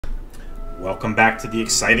Welcome back to the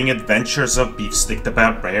exciting adventures of Beefstick the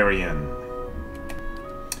Barbarian.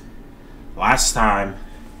 Last time,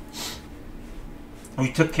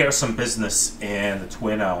 we took care of some business in the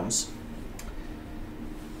Twin Elms.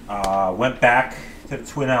 Went back to the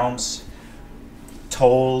Twin Elms,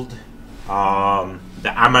 told the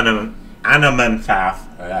Amenemhaf,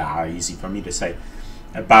 easy for me to say,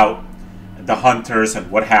 about the hunters and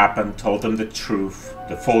what happened, told them the truth,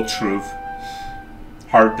 the full truth.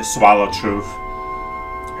 Hard to swallow truth,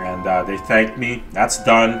 and they thanked me. That's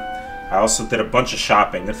done. I also did a bunch of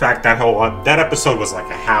shopping. In fact, that episode was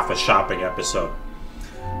like a half a shopping episode.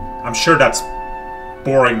 I'm sure that's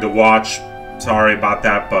boring to watch. Sorry about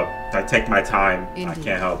that, but I take my time. Indeed. I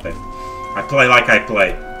can't help it. I play like I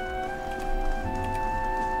play.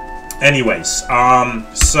 Anyways,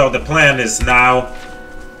 so the plan is now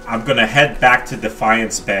I'm gonna head back to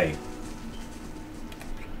Defiance Bay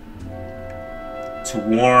to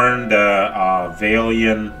warn the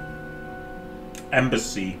Valian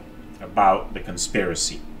embassy about the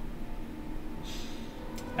conspiracy.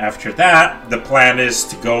 After that, the plan is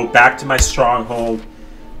to go back to my stronghold,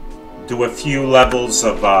 do a few levels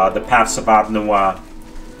of the Paths of Adnoa,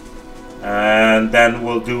 and then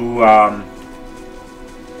we'll do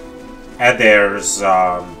Adair's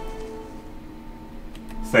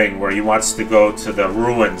thing where he wants to go to the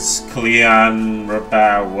ruins, Cleon,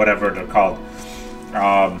 whatever they're called.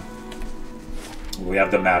 We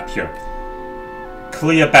have the map here.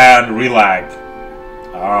 Cleoban Relag.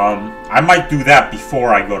 I might do that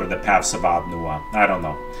before I go to the Paths of Adnoa. I don't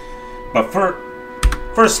know. But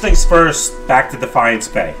first things first, back to Defiance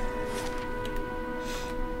Bay.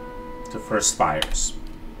 To First Fires.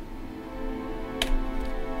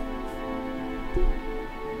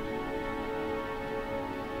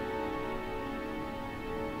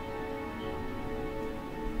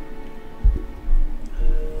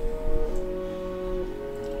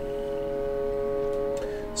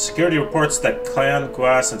 Security reports that Clan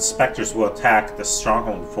Guas and Spectres will attack the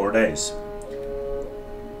stronghold in 4 days.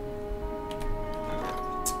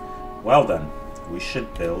 Well then, we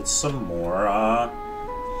should build some more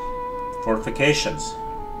fortifications.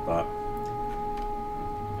 But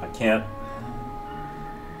I can't.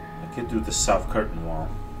 I could do the South Curtain Wall.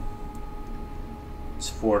 It's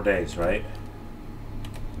 4 days, right?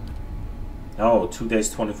 No, 2 days,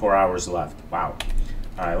 24 hours left. Wow.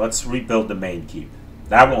 Alright, let's rebuild the main keep.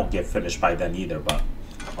 That won't get finished by then either, but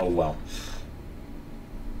oh well.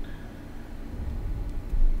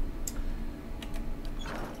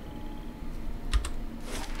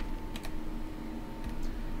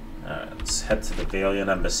 Alright, let's head to the Valian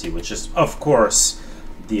Embassy, which is, of course,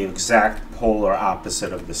 the exact polar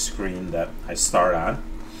opposite of the screen that I start on,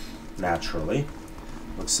 naturally.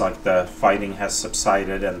 Looks like the fighting has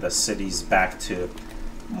subsided and the city's back to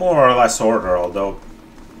more or less order, although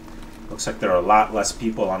looks like there are a lot less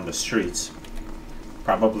people on the streets.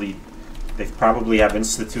 They probably have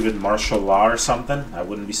instituted martial law or something. I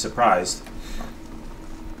wouldn't be surprised.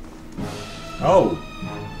 Oh,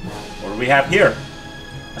 what do we have here?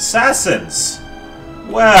 Assassins!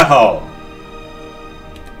 Well,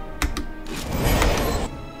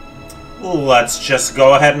 let's just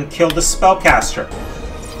go ahead and kill the spellcaster.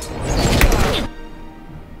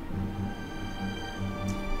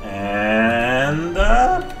 And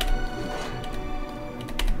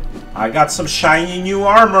I got some shiny new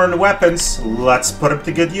armor and weapons. Let's put them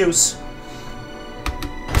to good use.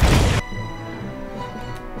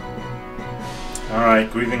 Alright,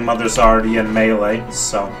 Grieving Mother's already in melee,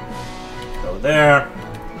 so go there.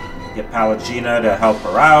 Get Palagina to help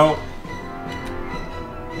her out.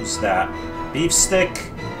 Who's that? Beefstick.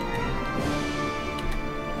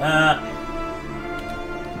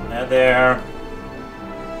 There.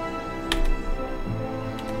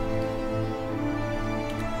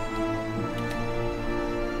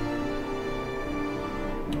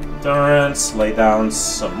 Endurance, lay down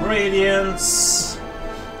some radiance.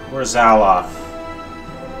 Where's Alof?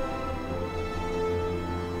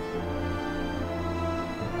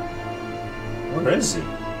 Where is he?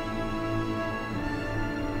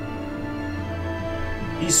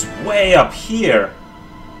 He's way up here.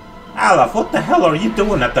 Alof, what the hell are you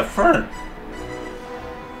doing at the front?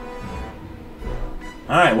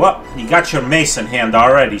 Alright, well, you got your mace in hand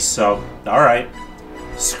already, so alright.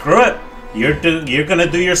 Screw it. You're gonna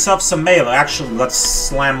do yourself some melee. Actually, let's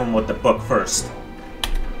slam him with the book first.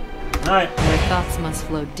 Alright. Your thoughts must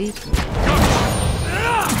flow deeply.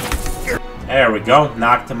 There we go.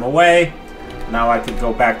 Knocked him away. Now I could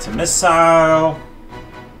go back to Missile.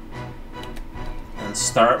 And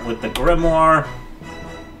start with the Grimoire.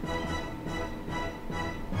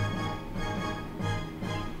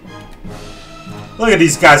 Look at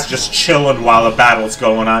these guys just chilling while the battle's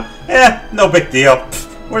going on. No big deal.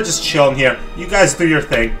 Pfft, we're just chilling here. You guys do your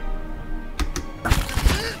thing.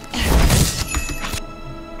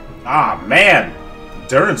 Ah, man.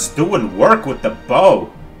 Durin's doing work with the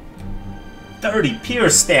bow. 30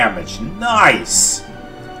 pierce damage. Nice.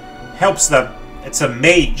 Helps that it's a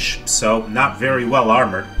mage, so not very well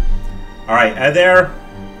armored. Alright, there.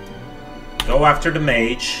 Go after the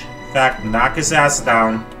mage. In fact, knock his ass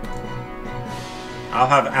down. I'll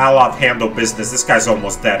have Alof handle business. This guy's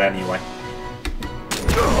almost dead anyway.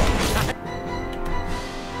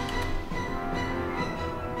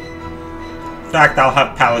 In fact, I'll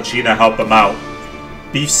have Pallegina help him out.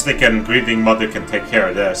 Beefstick and Grieving Mother can take care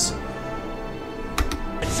of this.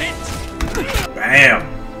 That's it. Bam!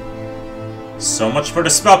 So much for the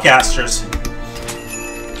spellcasters.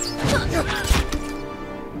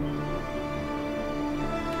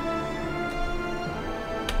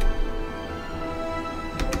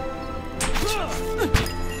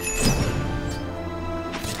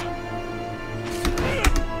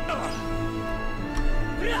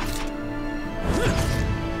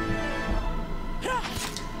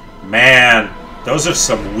 Man, those are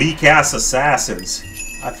some weak-ass assassins.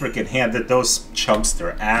 I freaking handed those chumps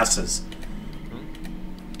their asses.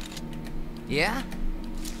 Yeah?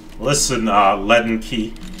 Listen, Leaden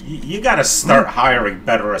Key, you gotta start hiring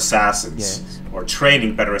better assassins. Yes. Or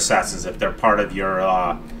training better assassins if they're part of your,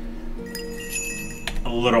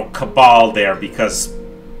 little cabal there, because...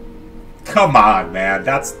 Come on, man,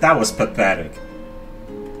 that was pathetic.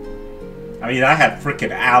 I mean, I had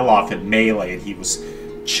freaking Alof in melee, and he was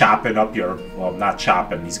chopping up your... Well, not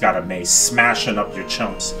chopping, he's got a mace, smashing up your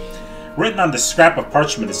chumps. Written on the scrap of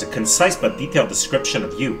parchment is a concise but detailed description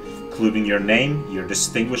of you, including your name, your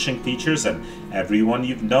distinguishing features, and everyone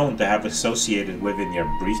you've known to have associated with in your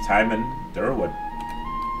brief time in Durwood.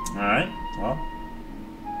 Alright, well.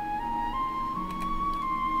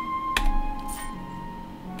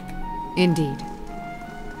 Indeed.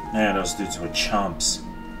 Man, those dudes were chumps.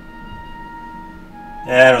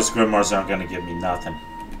 Yeah, those grimoires aren't gonna give me nothing.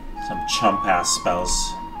 Some chump-ass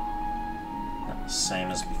spells.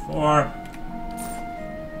 Same as before.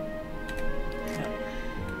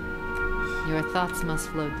 Your thoughts must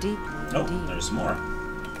flow deep. Oh, indeed. there's more.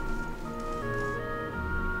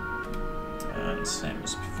 And same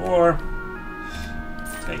as before.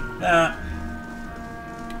 Take that.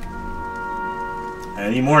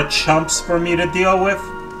 Any more chumps for me to deal with?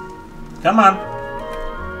 Come on.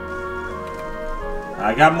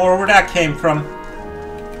 I got more where that came from.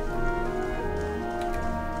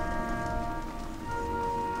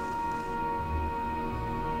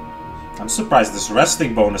 I'm surprised this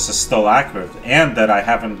resting bonus is still accurate, and that I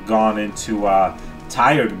haven't gone into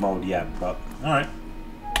tired mode yet, but alright.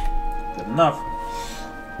 Good enough.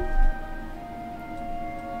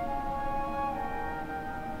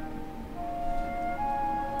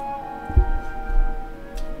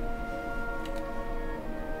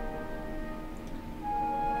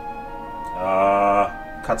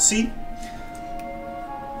 Cutscene?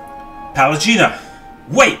 Pallegina!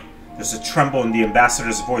 Wait! There's a tremble in the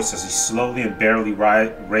ambassador's voice as he slowly and barely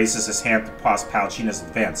raises his hand to pause Pallegina's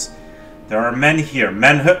advance. There are men here.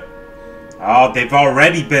 Men who... Oh, they've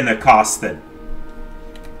already been accosted.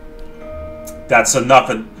 That's enough,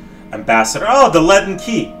 Ambassador. Oh, the Leaden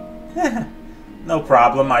Key. No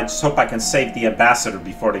problem. I just hope I can save the ambassador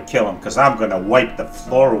before they kill him, because I'm going to wipe the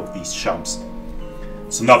floor with these chumps.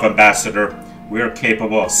 It's enough, Ambassador. We are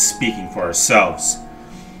capable of speaking for ourselves.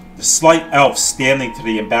 The slight elf standing to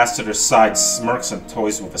the ambassador's side smirks and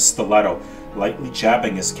toys with a stiletto, lightly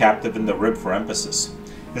jabbing his captive in the rib for emphasis.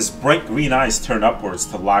 His bright green eyes turn upwards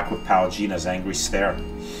to lock with Pallegina's angry stare.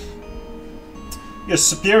 Your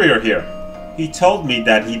superior here. He told me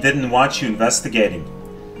that he didn't want you investigating.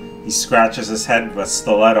 He scratches his head with a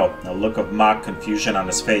stiletto, a look of mock confusion on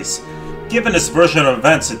his face. Given his version of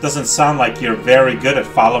events, it doesn't sound like you're very good at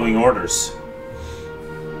following orders.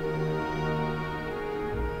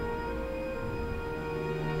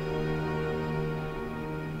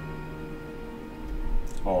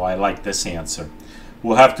 Oh, I like this answer.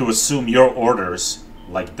 We'll have to assume your orders,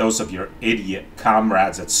 like those of your idiot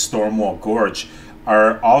comrades at Stormwall Gorge,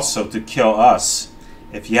 are also to kill us.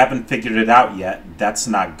 If you haven't figured it out yet, that's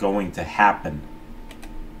not going to happen.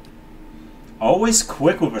 Always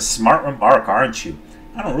quick with a smart remark, aren't you?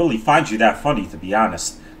 I don't really find you that funny, to be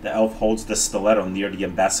honest. The elf holds the stiletto near the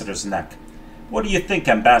ambassador's neck. What do you think,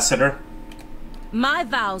 Ambassador? My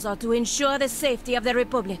vows are to ensure the safety of the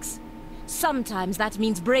republics. Sometimes that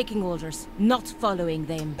means breaking orders, not following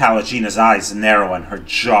them. Pallegina's eyes narrow and her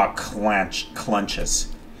jaw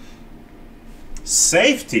clenches.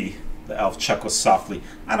 Safety? The elf chuckles softly.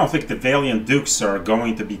 I don't think the Valiant Dukes are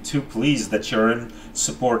going to be too pleased that your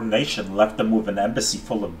insubordination left them with an embassy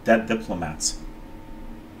full of dead diplomats.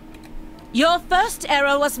 Your first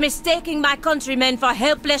error was mistaking my countrymen for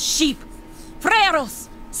helpless sheep. Freros,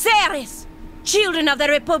 Seres, children of the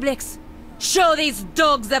republics. Show these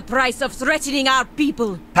dogs the price of threatening our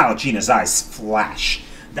people. Palagina's eyes flash,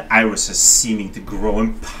 the irises seeming to grow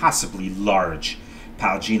impossibly large.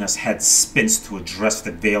 Palagina's head spins to address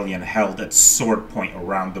the Valiant held at sword point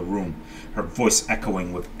around the room, her voice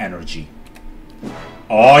echoing with energy.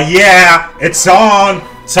 Oh yeah! It's on!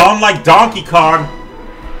 It's on like Donkey Kong!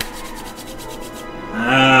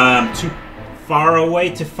 Too far away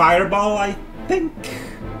to fireball, I think.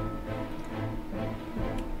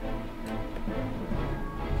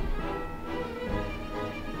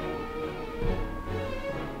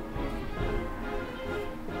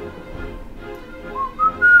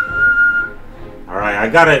 Alright, I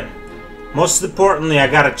gotta... Most importantly, I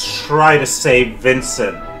gotta try to save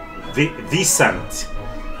Vicent.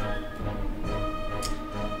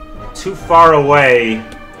 Too far away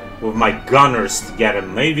with my gunners to get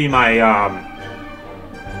him. Maybe my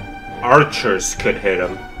archers could hit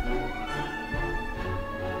him.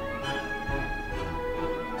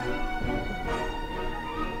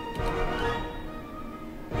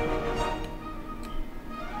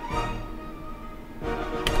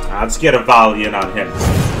 Let's get a volley in on him.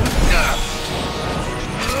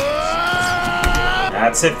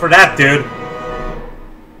 That's it for that dude.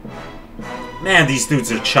 Man, these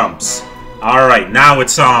dudes are chumps. Alright, now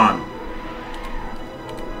it's on.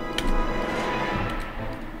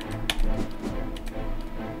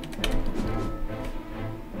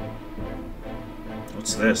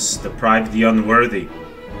 What's this? Deprive the unworthy.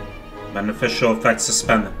 Beneficial effects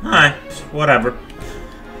suspended. Alright, whatever.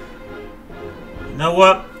 You know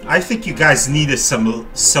what? I think you guys needed some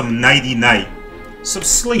nighty-night. Some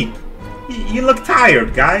sleep. You look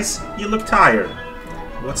tired, guys. You look tired.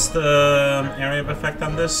 What's the area of effect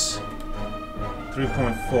on this?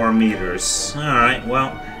 3.4 meters. Alright,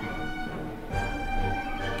 well.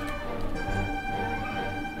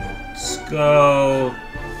 Let's go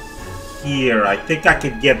here. I think I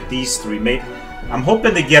could get these three. Maybe I'm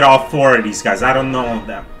hoping to get all four of these guys. I don't know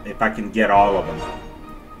if I can get all of them.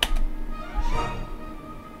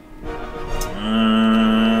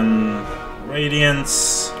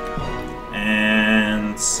 Radiance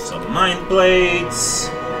and some Mind Blades.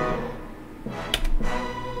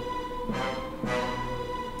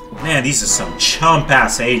 Man, these are some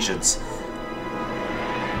chump-ass agents.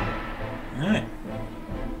 Alright.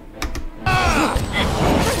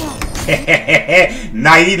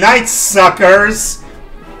 Nighty-night, suckers!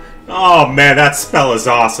 Oh man, that spell is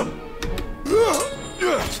awesome.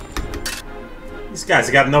 These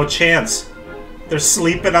guys got no chance. They're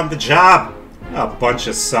sleeping on the job. A bunch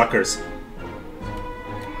of suckers.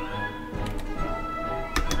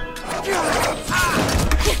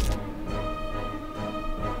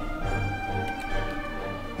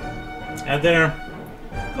 And there,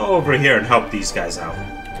 go over here and help these guys out.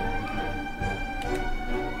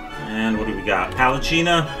 And what do we got?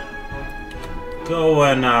 Palagina. Go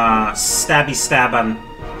and stabby stab on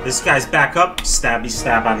this guy's back up. Stabby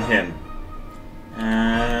stab on him.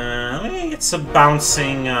 Let me get some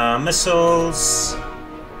bouncing missiles.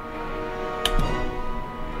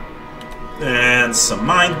 And some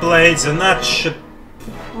Mind Blades, and that should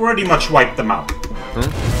pretty much wipe them out.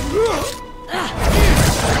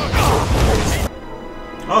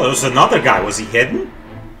 Oh, there was another guy. Was he hidden?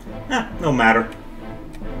 No matter.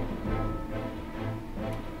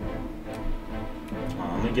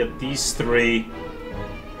 Let me get these three.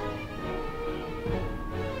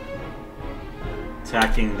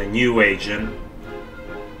 Attacking the new agent.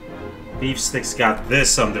 Beefstick's got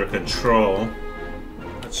this under control.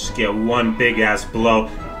 Let's just get one big-ass blow.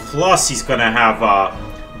 Plus, he's gonna have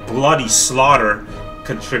bloody slaughter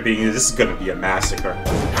contributing. This is gonna be a massacre.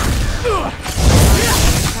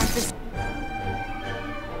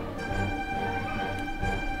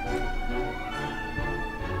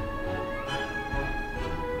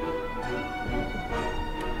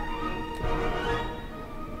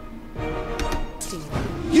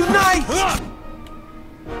 Unite!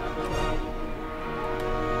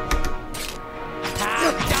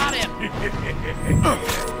 Got him!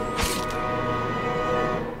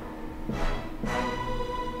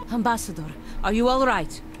 Ambassador, are you all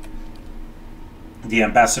right? The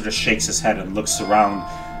ambassador shakes his head and looks around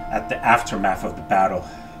at the aftermath of the battle.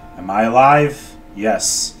 Am I alive?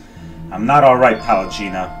 Yes. I'm not alright,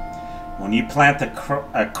 Palagina. When you plant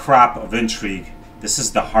a crop of intrigue, this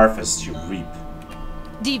is the harvest you reap.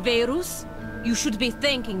 The virus? You should be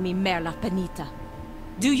thanking me, Merla Penita.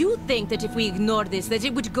 Do you think that if we ignore this, that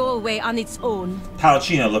it would go away on its own?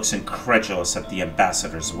 Palacina looks incredulous at the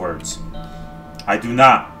ambassador's words. I do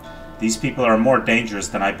not. These people are more dangerous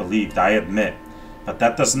than I believed, I admit. But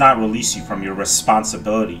that does not release you from your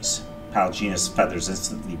responsibilities. Palacina's feathers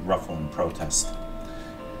instantly ruffle in protest.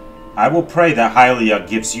 I will pray that Hylia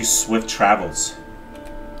gives you swift travels.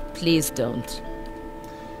 Please don't.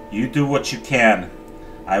 You do what you can.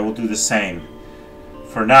 I will do the same.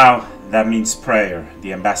 For now, that means prayer.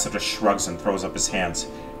 The ambassador shrugs and throws up his hands.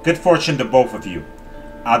 Good fortune to both of you.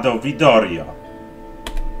 Ado Vidorio.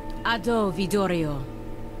 Ado Vidorio.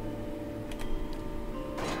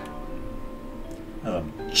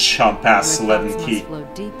 Chump-ass Your leaden thoughts key. must flow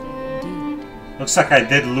deeply indeed. Looks like I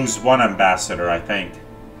did lose one ambassador, I think.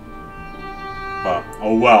 But,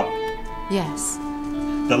 oh well. Yes.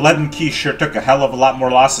 The leaden key sure took a hell of a lot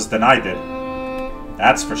more losses than I did.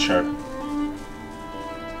 That's for sure.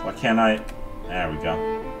 Why can't I... There we go.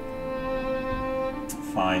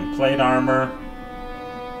 Fine plate armor.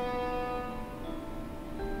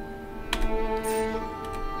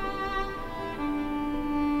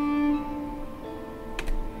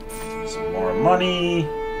 Some more money.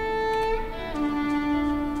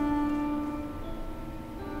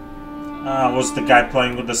 Was the guy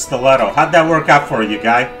playing with the stiletto? How'd that work out for you,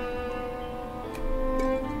 guy?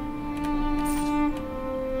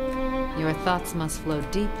 Your thoughts must flow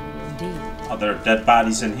deeply indeed. Oh, there are dead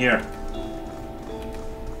bodies in here.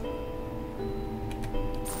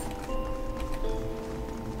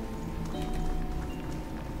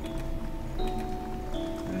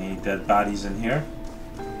 Any dead bodies in here?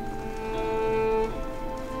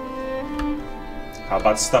 How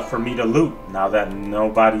about stuff for me to loot, now that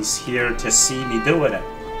nobody's here to see me doing it?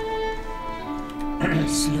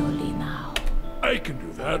 Slowly now. I can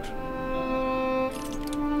do that.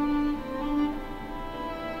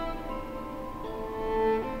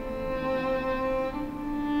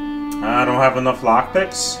 I don't have enough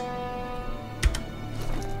lockpicks.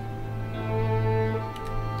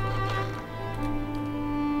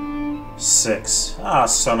 Six. Ah,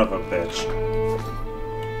 son of a bitch.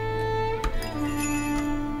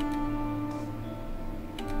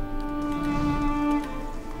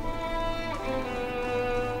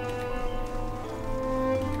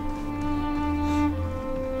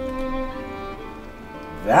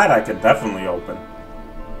 That I could definitely open.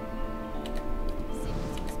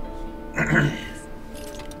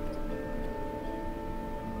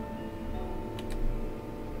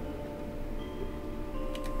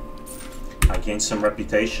 I gained some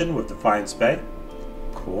reputation with Defiance Bay.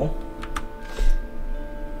 Cool.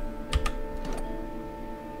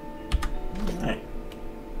 Alright.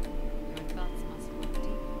 Your thoughts must flow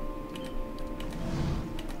deeply indeed.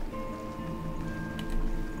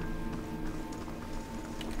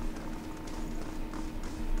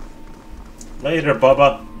 Later,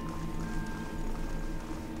 Bubba.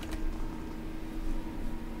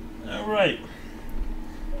 Alright.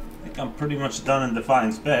 I think I'm pretty much done in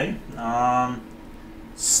Defiance Bay.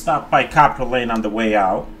 Stop by Copper Lane on the way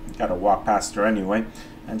out. Gotta walk past her anyway.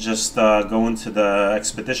 And just go into the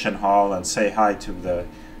expedition hall and say hi to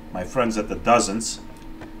my friends at the Dozens.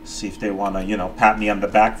 See if they want to, you know, pat me on the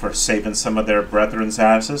back for saving some of their brethren's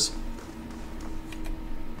asses.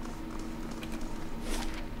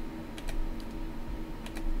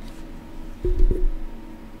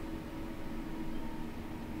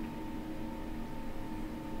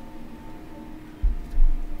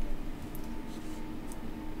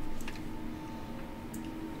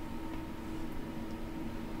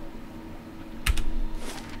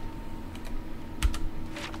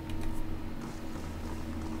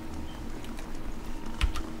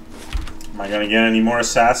 Am I gonna get any more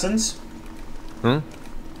assassins? Eh?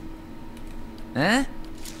 I'm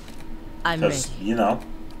ready. Because, you know,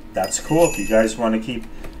 that's cool if you guys want to keep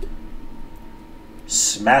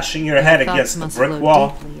smashing your head Thoughts against the must brick flow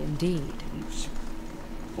wall. deeply indeed.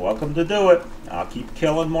 Welcome to do it. I'll keep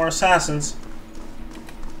killing more assassins.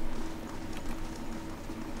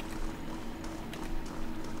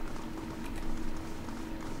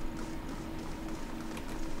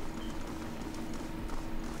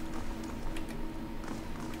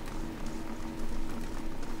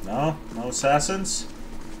 No? No assassins?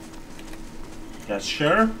 Guess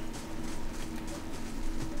sure?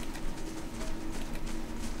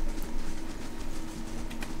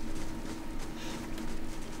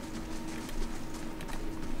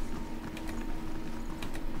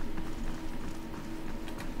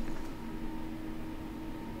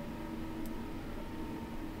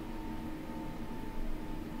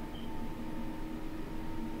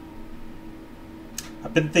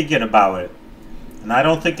 I've been thinking about it. And I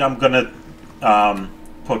don't think I'm gonna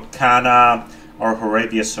put Kana or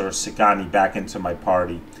Horatius or Sigani back into my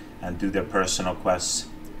party and do their personal quests.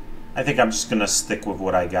 I think I'm just gonna stick with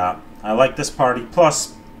what I got. I like this party,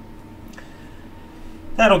 plus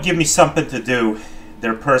that'll give me something to do.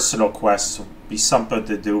 Their personal quests will be something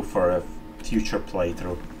to do for a future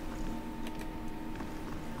playthrough.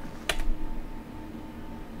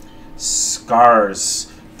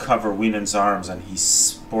 Scars cover Wienan's arms and he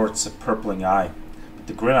sports a purpling eye. But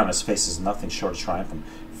the grin on his face is nothing short of triumphant.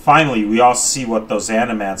 Finally, we all see what those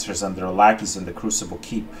animancers and their lackeys in the Crucible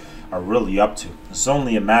Keep are really up to. It's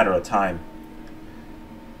only a matter of time.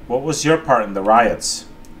 What was your part in the riots?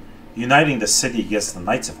 Uniting the city against the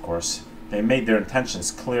Knights, of course. They made their intentions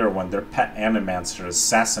clear when their pet animancer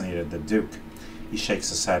assassinated the Duke. He shakes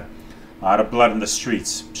his head. A lot of blood in the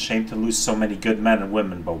streets. Shame to lose so many good men and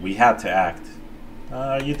women, but we had to act.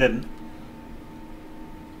 You didn't.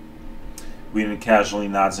 Whedon casually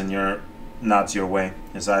nods your way.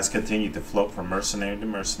 His eyes continue to float from mercenary to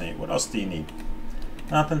mercenary. What else do you need?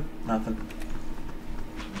 Nothing. Nothing.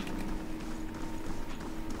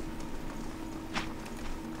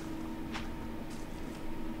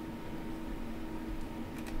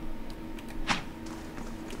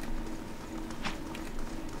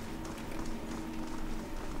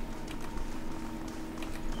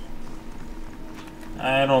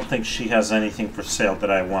 I don't think she has anything for sale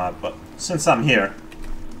that I want, but since I'm here...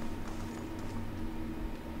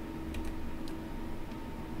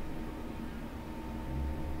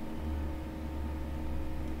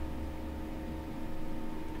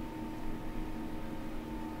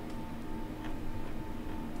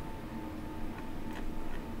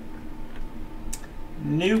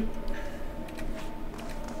 Nope.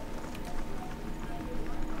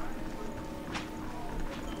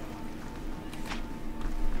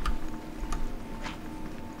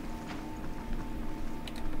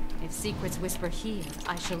 If secrets whisper here,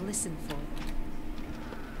 I shall listen for them.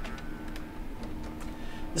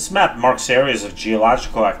 This map marks areas of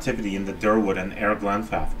geological activity in the Durwood and Air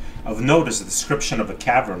Glenfath. Of note is a description of a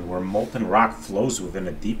cavern where molten rock flows within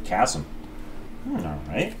a deep chasm.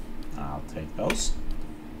 Alright, I'll take those.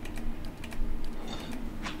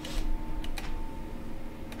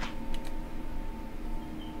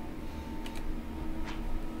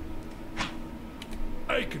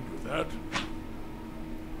 I can do that.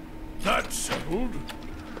 That's settled.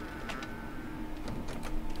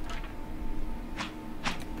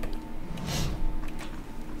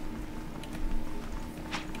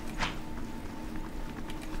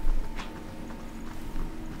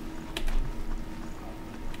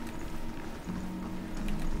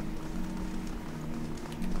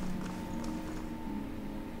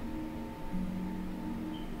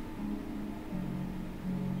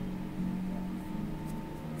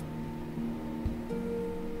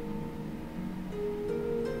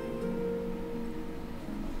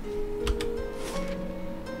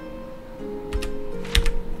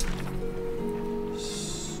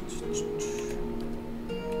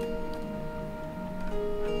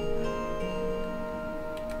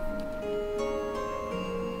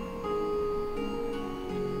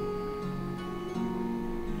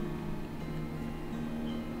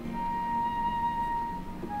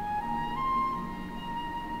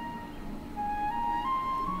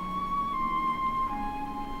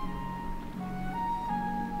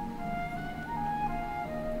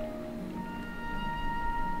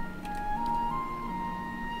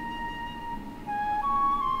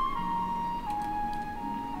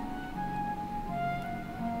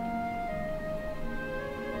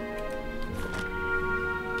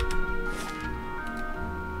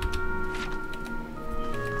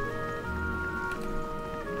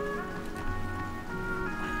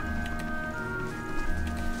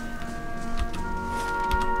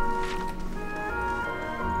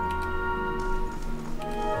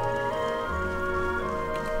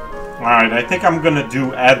 Alright, I think I'm gonna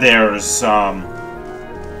do Adair's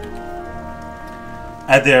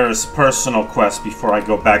personal quest before I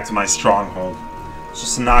go back to my stronghold.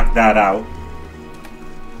 Just knock that out.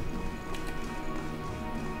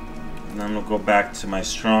 And then we'll go back to my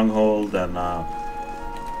stronghold and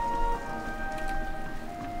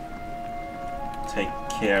take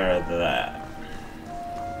care of that.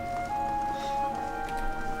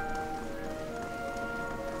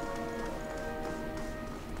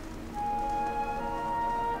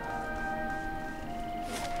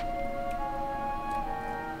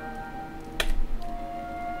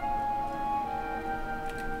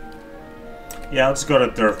 Yeah, let's go to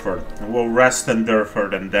Durford. And we'll rest in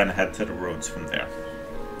Durford and then head to the ruins from there.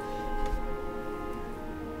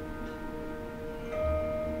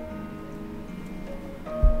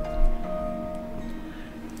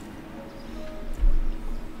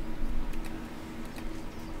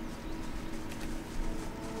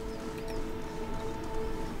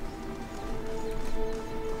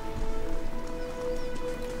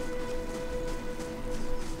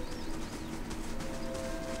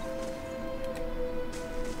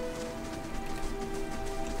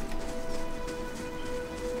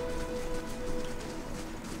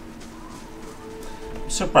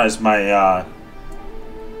 surprised my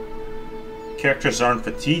characters aren't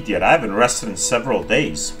fatigued yet. I haven't rested in several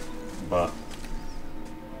days, but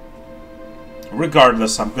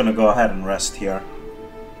regardless, I'm gonna go ahead and rest here.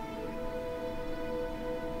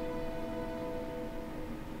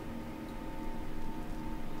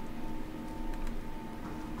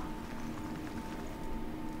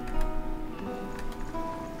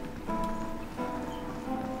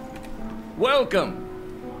 Welcome.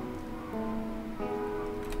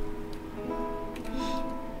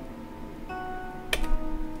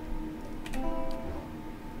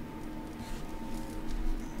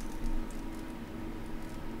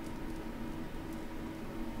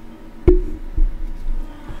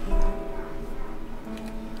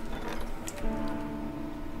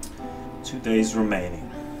 Days remaining.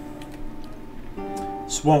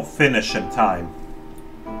 This won't finish in time.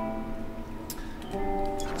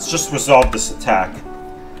 Let's just resolve this attack.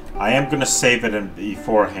 I am gonna save it in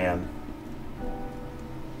beforehand.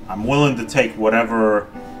 I'm willing to take whatever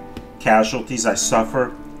casualties I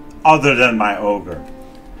suffer, other than my ogre.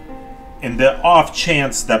 In the off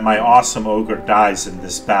chance that my awesome ogre dies in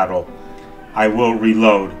this battle, I will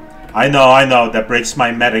reload. I know, that breaks my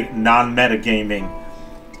non-metagaming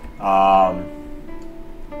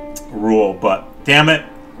rule, but damn it,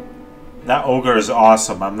 that ogre is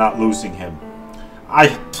awesome. I'm not losing him. I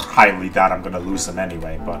highly doubt I'm gonna lose him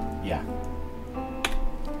anyway, but yeah.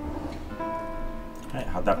 Alright,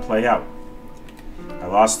 how'd that play out? I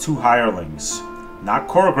lost 2 hirelings. Not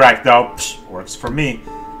Korgrak though. Psh, works for me.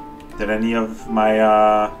 Did any of my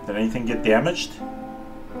did anything get damaged?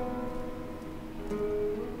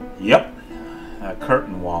 Yep. A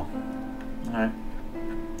curtain wall. Alright.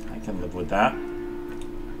 I can live with that.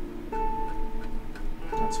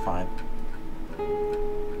 That's fine.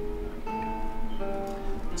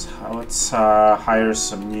 Let's hire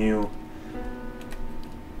some new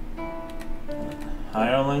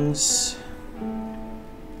hirelings.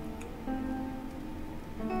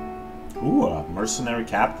 Ooh, a mercenary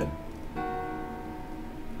captain.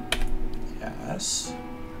 Yes.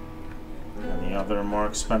 Any other more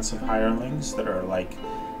expensive hirelings that are like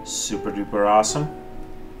super duper awesome?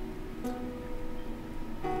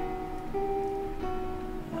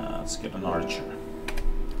 Let's get an archer.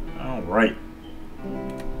 Alright.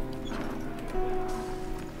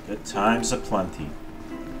 Good times aplenty.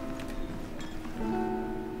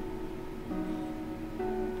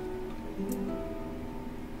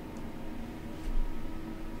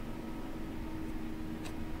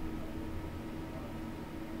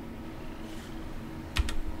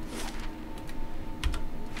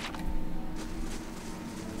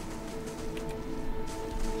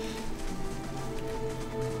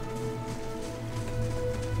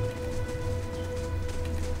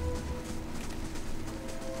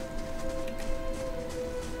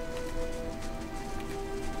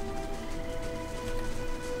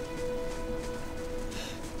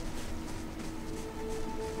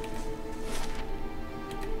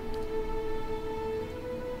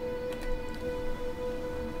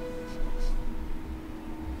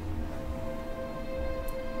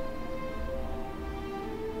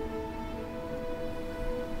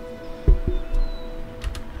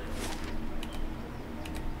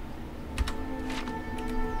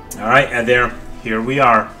 Alright, and there, here we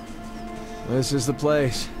are. This is the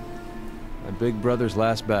place. My big brother's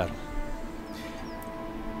last battle.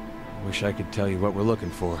 Wish I could tell you what we're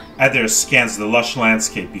looking for. Adair scans the lush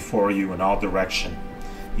landscape before you in all direction.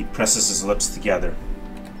 He presses his lips together.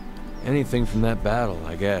 Anything from that battle,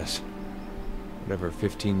 I guess. Whatever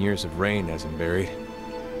 15 years of rain hasn't buried.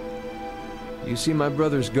 You see my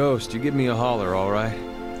brother's ghost, you give me a holler, alright?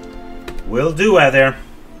 Will do, Adair.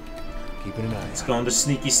 Keeping an eye out. Let's go into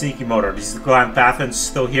sneaky mode. Are these Glanpathans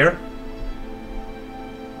still here?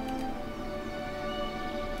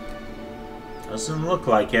 Doesn't look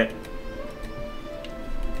like it.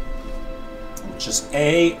 Which is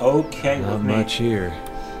A-okay with me. Not much here.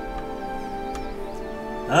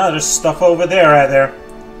 Ah, there's stuff over there, Adair.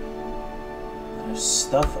 There's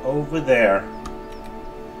stuff over there.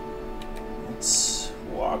 Let's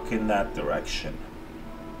walk in that direction.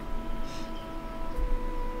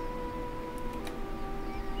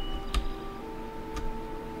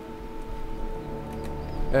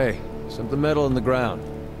 Hey, something metal in the ground.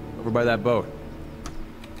 Over by that boat.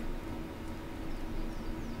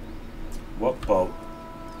 What boat?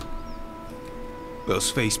 Those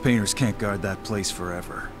face painters can't guard that place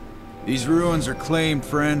forever. These ruins are claimed,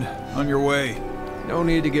 friend. On your way. No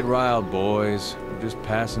need to get riled, boys. We're just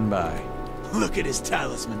passing by. Look at his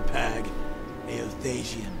talisman, Pag.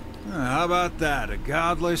 Aothasian. How about that? A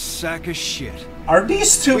godless sack of shit. Are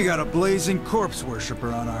these two... We got a blazing corpse worshiper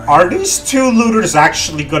on our Are hands. these two looters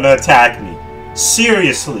actually gonna attack me?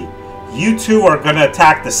 Seriously, you two are gonna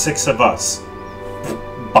attack the 6 of us.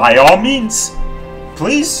 By all means,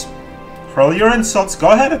 please, hurl your insults.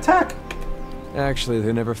 Go ahead, attack. Actually,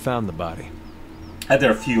 they never found the body.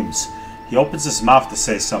 Eder fumes. He opens his mouth to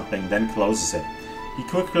say something, then closes it. He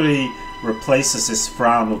quickly replaces his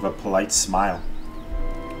frown with a polite smile.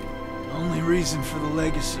 Only reason for the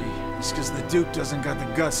legacy is because the Duke doesn't got the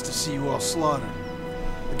guts to see you all slaughtered.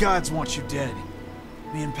 The gods want you dead.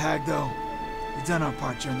 Me and Pag, though, we done our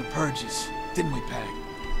part during the purges, didn't we, Pag?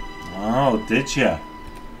 Oh, did ya?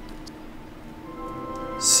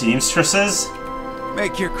 Seamstresses?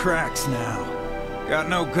 Make your cracks now. Got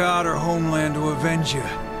no god or homeland to avenge you.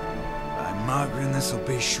 I'm Margaret, this'll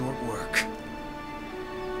be short work.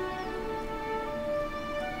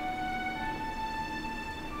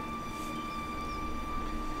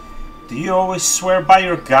 Do you always swear by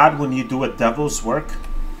your god when you do a devil's work?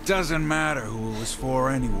 Doesn't matter who it was for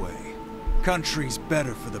anyway. Country's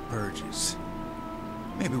better for the purges.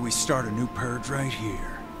 Maybe we start a new purge right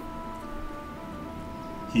here.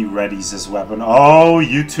 He readies his weapon. Oh,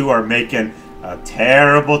 you two are making a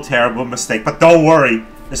terrible, terrible mistake. But don't worry,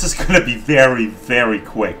 this is going to be very, very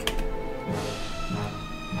quick.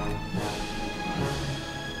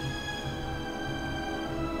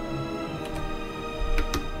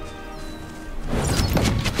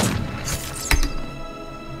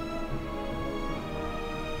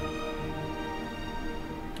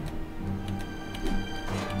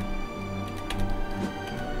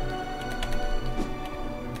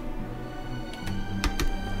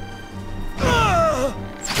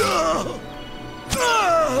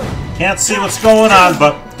 Can't see what's going on,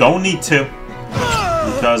 but don't need to.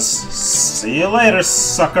 Because, see you later,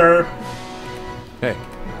 sucker. Hey,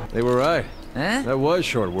 they were right. Huh? That was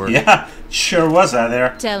short work. Yeah, sure was I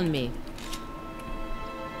there. Tell me.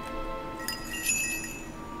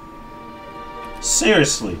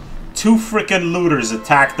 Seriously, 2 freaking looters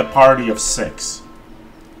attacked the party of 6.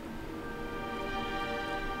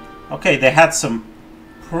 Okay, they had some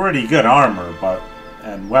pretty good armor,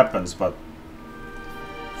 and weapons, but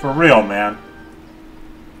for real, man.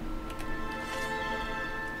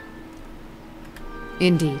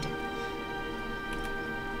 Indeed.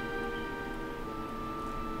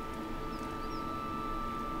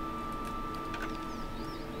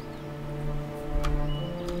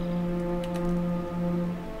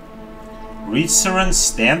 Reitzeren's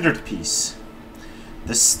standard piece.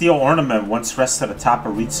 This steel ornament once rested atop a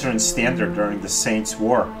Reitzeren's standard during the Saints'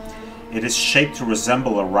 War. It is shaped to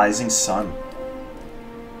resemble a rising sun.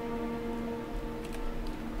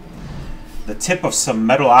 The tip of some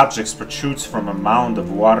metal objects protrudes from a mound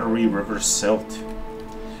of watery river silt.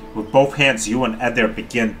 With both hands, you and Eder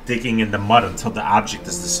begin digging in the mud until the object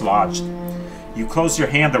is dislodged. You close your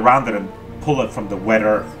hand around it and pull it from the wet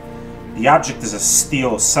earth. The object is a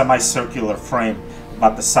steel, semicircular frame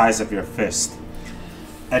about the size of your fist.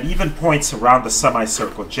 At even points around the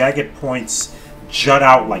semicircle, jagged points jut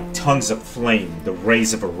out like tongues of flame, the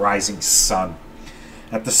rays of a rising sun.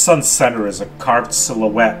 At the sun's center is a carved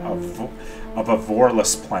silhouette of a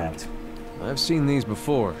vorless plant. I've seen these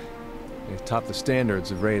before. They top the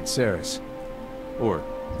standards of Raid Ceres. Or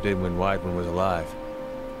did when Weidman was alive.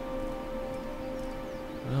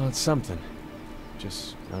 Well, it's something.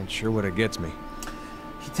 Just not sure what it gets me.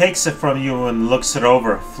 He takes it from you and looks it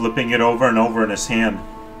over, flipping it over and over in his hand.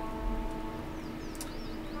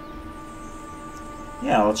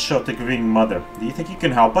 Yeah, let's show it to Grieving Mother. Do you think you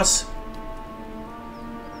can help us?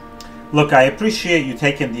 Look, I appreciate you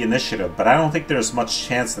taking the initiative, but I don't think there's much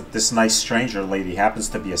chance that this nice stranger lady happens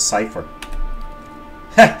to be a cipher.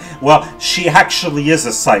 Well, she actually is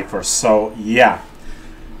a cipher, so yeah.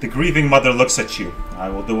 The Grieving Mother looks at you. I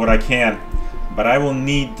will do what I can, but I will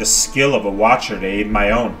need the skill of a watcher to aid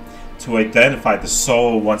my own, to identify the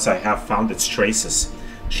soul once I have found its traces.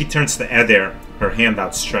 She turns to Eder, her hand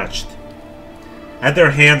outstretched.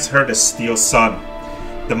 Eder hands her the steel sun.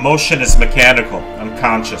 The motion is mechanical,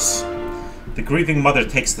 unconscious. The Grieving Mother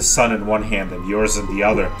takes the sun in one hand and yours in the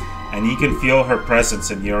other, and you can feel her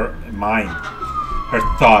presence in your mind. Her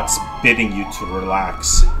thoughts bidding you to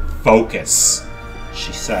relax. Focus,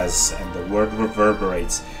 she says, and the word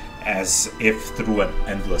reverberates as if through an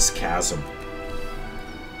endless chasm.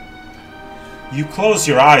 You close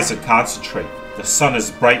your eyes and concentrate. The sun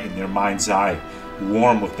is bright in your mind's eye,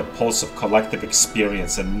 warm with the pulse of collective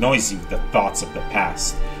experience and noisy with the thoughts of the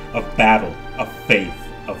past, of battle, of faith,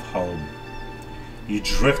 of home. You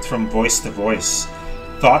drift from voice to voice,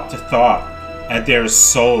 thought to thought, Eder's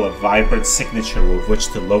soul a vibrant signature with which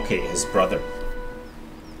to locate his brother.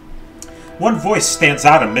 One voice stands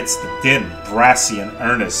out amidst the din, brassy and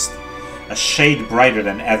earnest, a shade brighter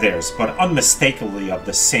than others, but unmistakably of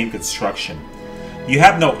the same construction. You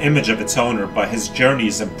have no image of its owner, but his journey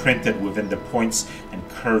is imprinted within the points and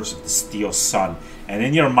curves of the steel sun, and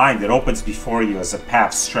in your mind it opens before you as a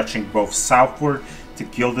path stretching both southward to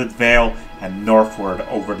Gilded Vale and northward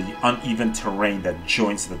over the uneven terrain that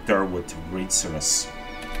joins the Durwood to Reedsurus.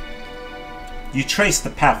 You trace the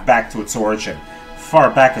path back to its origin, far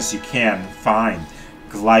back as you can find,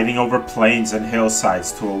 gliding over plains and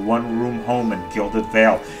hillsides to a one-room home in Gilded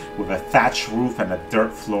Vale with a thatched roof and a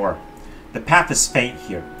dirt floor. The path is faint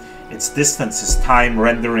here, its distance is time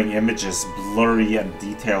rendering images blurry and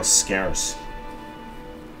details scarce.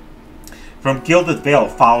 From Gilded Vale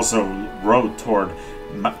follows a road toward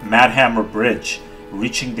Madhammer Bridge,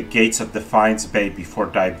 reaching the gates of Defiance Bay before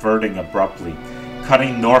diverting abruptly,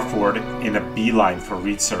 cutting northward in a beeline for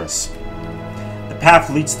Reedsurus. The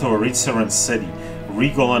path leads to a Reedsuran city,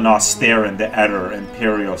 regal and austere in the Edder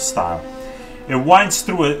Imperial style. It winds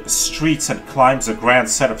through streets and climbs a grand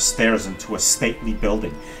set of stairs into a stately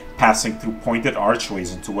building, passing through pointed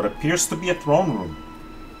archways into what appears to be a throne room.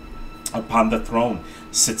 Upon the throne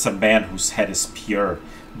sits a man whose head is pure,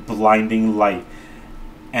 blinding light,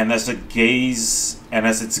 and as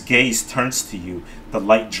its gaze turns to you, the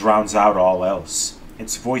light drowns out all else.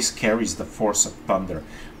 Its voice carries the force of thunder,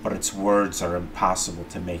 but its words are impossible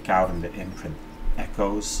to make out in the imprint.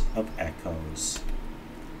 Echoes of echoes.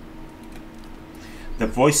 The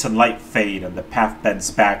voice and light fade, and the path bends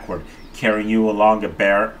backward, carrying you along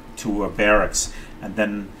to a barracks, and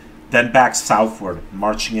then back southward,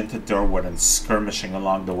 marching into Durwood and skirmishing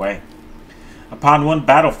along the way. Upon one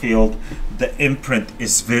battlefield, the imprint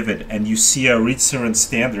is vivid, and you see a Reedsuran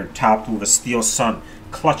standard topped with a steel sun,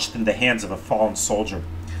 clutched in the hands of a fallen soldier.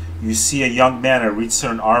 You see a young man in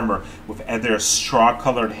Reedsuran armor with either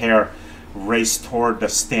straw-colored hair race toward the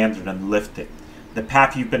standard and lift it. The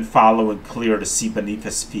path you've been following clear to see beneath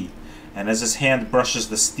his feet, and as his hand brushes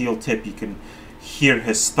the steel tip, you can hear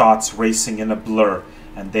his thoughts racing in a blur,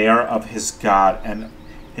 and they are of his god and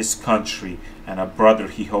his country, and a brother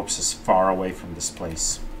he hopes is far away from this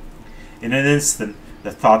place. In an instant,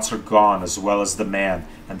 the thoughts are gone as well as the man,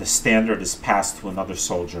 and the standard is passed to another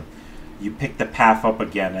soldier. You pick the path up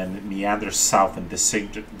again, and it meanders south and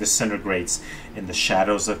disintegrates in the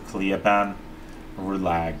shadows of Cleoban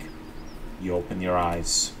Rulag. You open your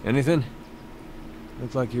eyes. Anything?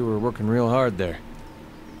 Looked like you were working real hard there.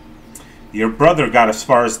 Your brother got as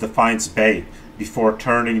far as Defiance Bay before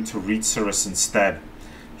turning to Reedsurus instead.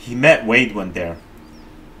 He met Waidwin there.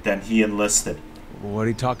 Then he enlisted.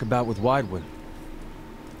 What'd he talk about with Waidwin?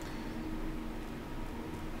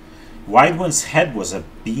 Waidwin's head was a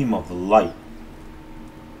beam of light.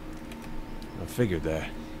 I figured that.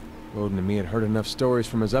 Odin and me had heard enough stories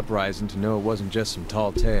from his uprising to know it wasn't just some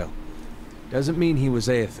tall tale. Doesn't mean he was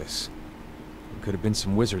Aethys. It could have been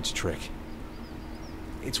some wizard's trick.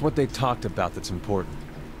 It's what they talked about that's important.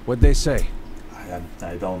 What'd they say?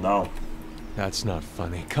 I don't know. That's not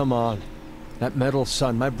funny. Come on. That metal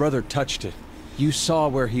sun, my brother touched it. You saw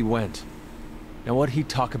where he went. Now what'd he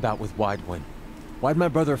talk about with Waidwin? Why'd my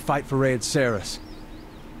brother fight for Raed Saris?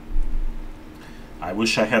 I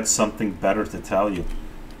wish I had something better to tell you.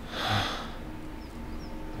 I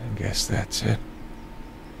guess that's it.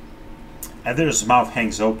 Ether's mouth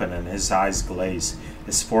hangs open and his eyes glaze.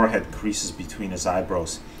 His forehead creases between his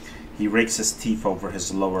eyebrows. He rakes his teeth over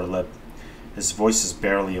his lower lip. His voice is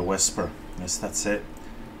barely a whisper. Yes, that's it.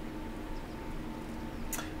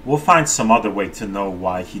 We'll find some other way to know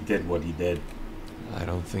why he did what he did. I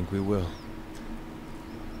don't think we will.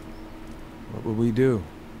 What will we do?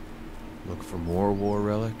 Look for more war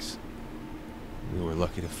relics? We were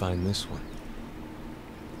lucky to find this one.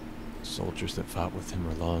 The soldiers that fought with him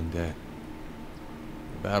are long dead.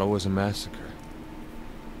 The battle was a massacre.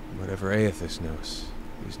 Whatever Aethys knows,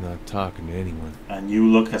 he's not talking to anyone. A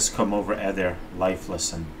new look has come over Eder,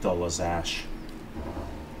 lifeless and dull as ash.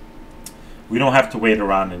 We don't have to wait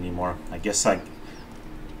around anymore. I guess I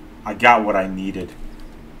got what I needed.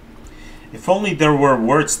 If only there were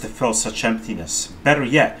words to fill such emptiness. Better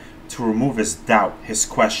yet, to remove his doubt, his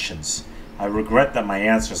questions. I regret that my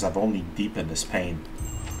answers have only deepened his pain.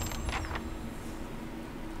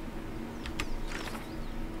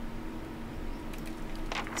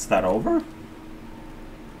 Is that over?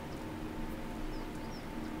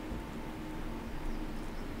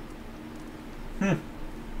 Well,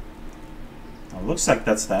 looks like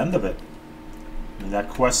that's the end of it. And that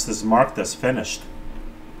quest is marked as finished.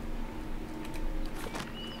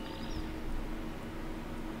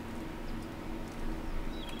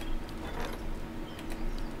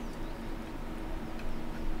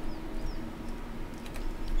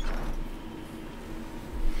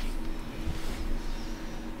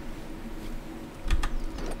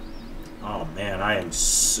 Man, I am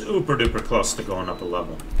super duper close to going up a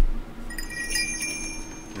level.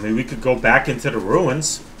 I mean, we could go back into the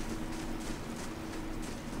ruins.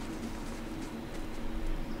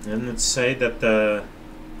 And let's say that the...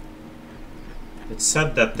 It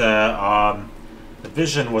said that the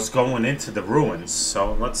vision was going into the ruins.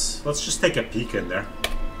 So let's just take a peek in there.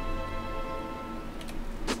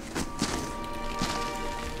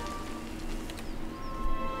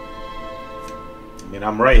 I mean,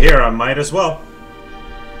 I'm right here. I might as well.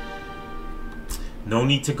 No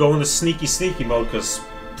need to go into sneaky mode, because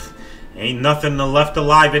ain't nothing left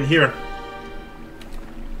alive in here.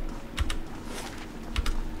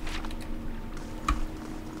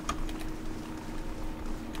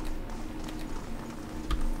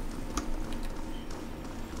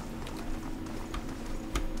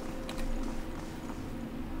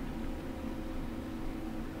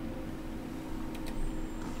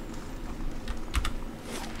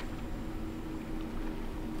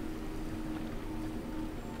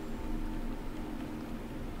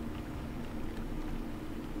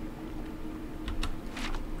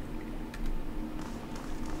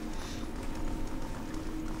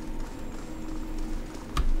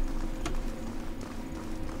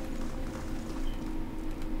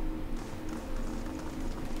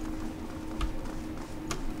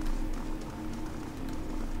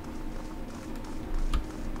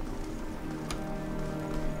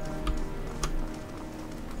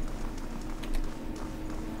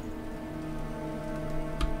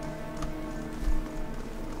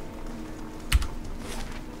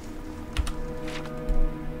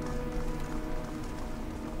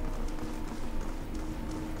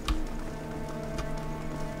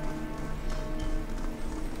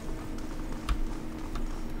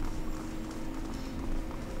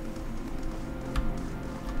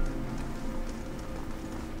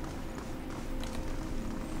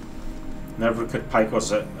 Never could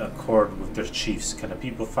Picos accord with their chiefs. Can the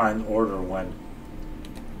people find order when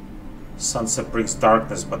sunset brings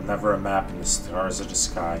darkness, but never a map in the stars of the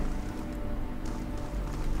sky?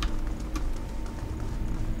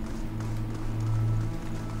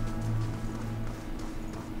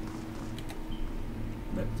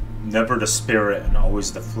 Never the spirit and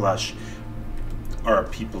always the flesh are a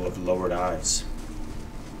people of lowered eyes.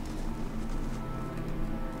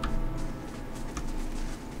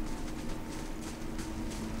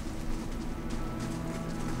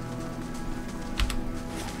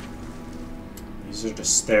 These are the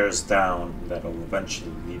stairs down that'll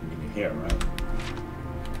eventually lead me to here, right?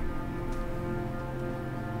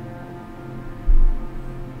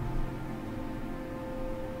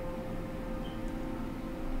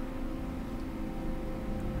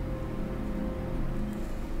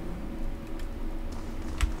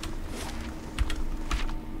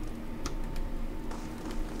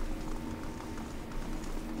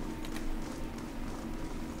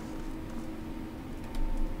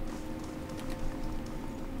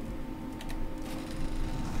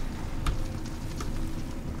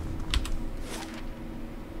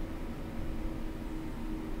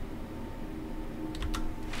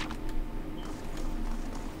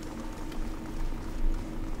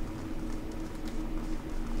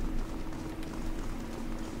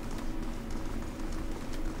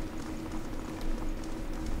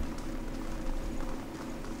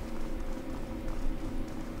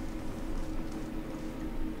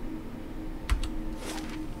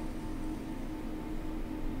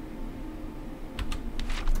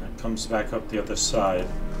 Comes back up the other side.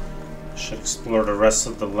 Should explore the rest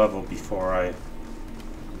of the level before I do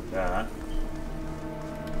that.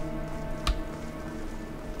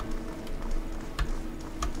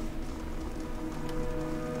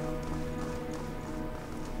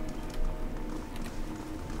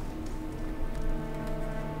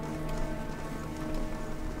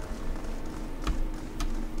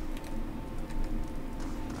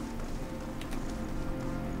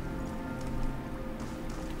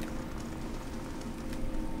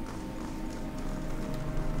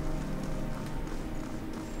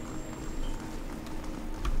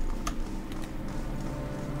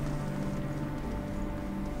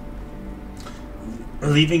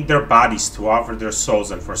 Leaving their bodies to offer their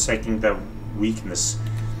souls and forsaking the weakness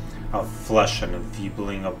of flesh and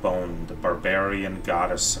enfeebling of bone, the barbarian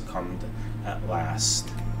goddess succumbed at last.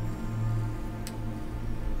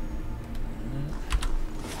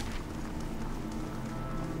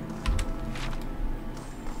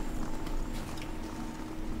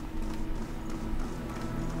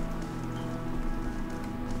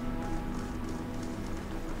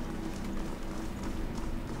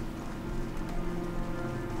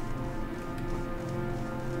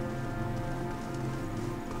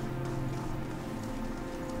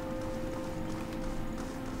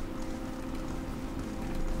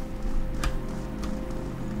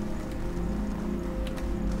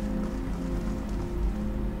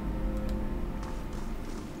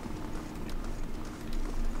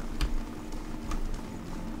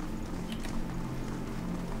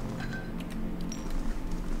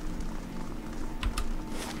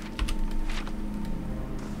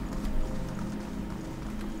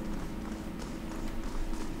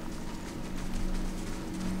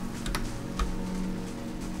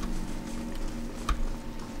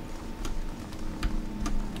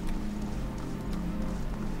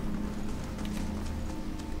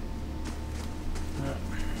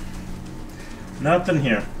 Nothing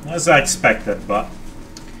here, as I expected, but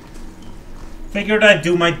figured I'd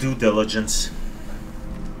do my due diligence.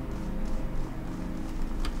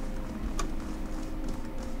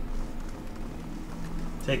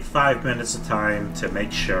 Take 5 minutes of time to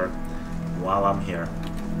make sure while I'm here.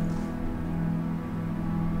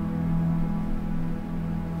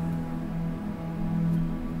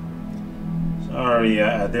 Sorry,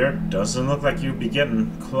 there doesn't look like you'd be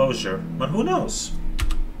getting closure, but who knows?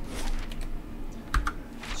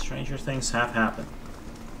 Stranger things have happened.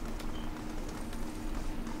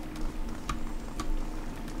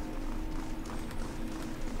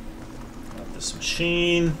 Got this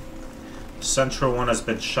machine. The central one has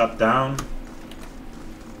been shut down.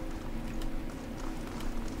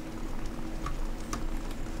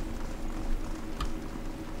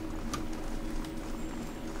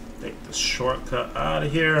 Take the shortcut out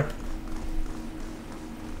of here.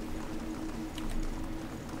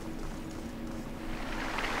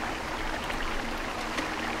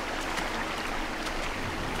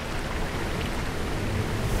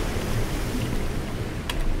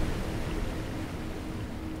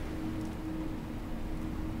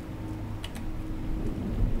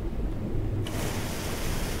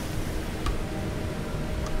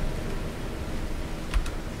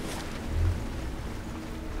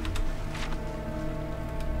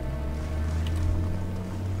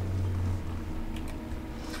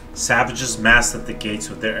 Savages massed at the gates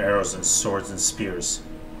with their arrows and swords and spears.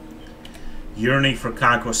 Yearning for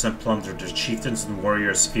conquest and plunder, their chieftains and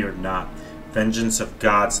warriors feared not vengeance of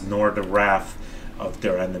gods nor the wrath of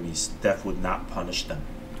their enemies. Death would not punish them.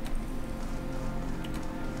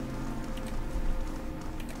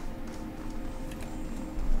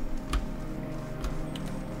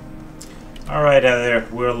 Alright, there.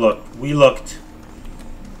 We looked.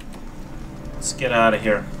 Let's get out of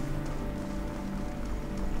here.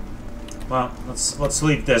 Well, let's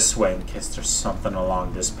leave this way in case there's something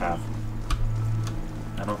along this path.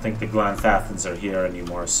 I don't think the Glanthathans are here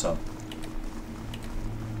anymore, so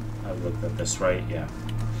I looked at this right, yeah.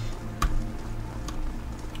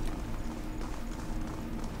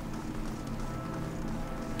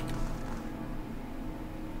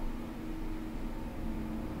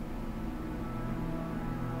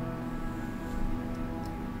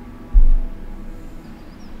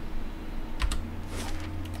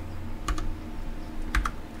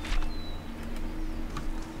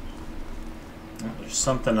 There's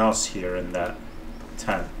something else here in that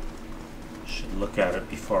tent. Should look at it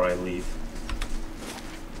before I leave.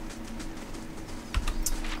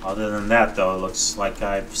 Other than that, though, it looks like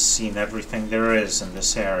I've seen everything there is in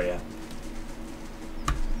this area.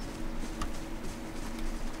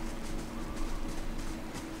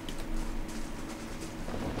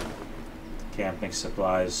 Camping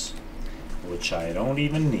supplies, which I don't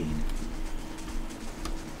even need.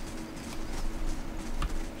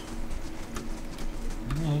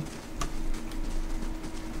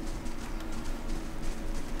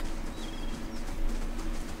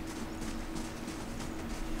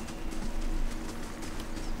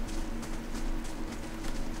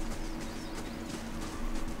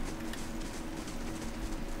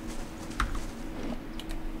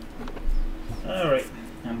 Alright,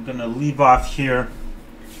 I'm gonna leave off here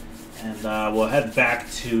and we'll head back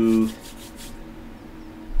to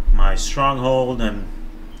my stronghold and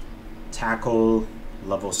tackle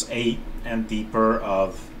levels 8 and deeper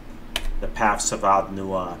of the Paths of Ad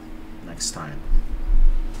Nu'a next time.